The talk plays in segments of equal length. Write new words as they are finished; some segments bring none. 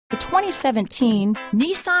The 2017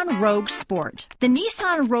 Nissan Rogue Sport. The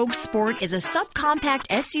Nissan Rogue Sport is a subcompact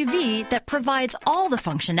SUV that provides all the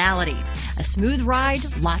functionality. A smooth ride,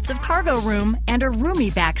 lots of cargo room, and a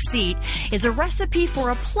roomy back seat is a recipe for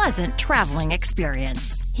a pleasant traveling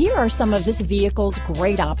experience. Here are some of this vehicle's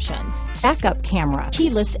great options: backup camera,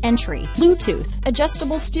 keyless entry, Bluetooth,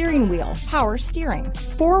 adjustable steering wheel, power steering,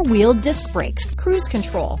 four-wheel disc brakes, cruise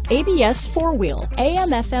control, ABS four-wheel,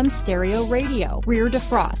 AM/FM stereo radio, rear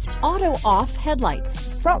defrost, auto-off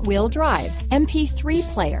headlights, front-wheel drive, MP3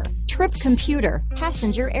 player, trip computer,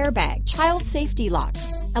 passenger airbag, child safety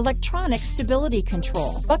locks, electronic stability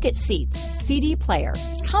control, bucket seats, CD player.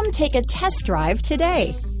 Come take a test drive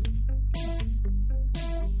today.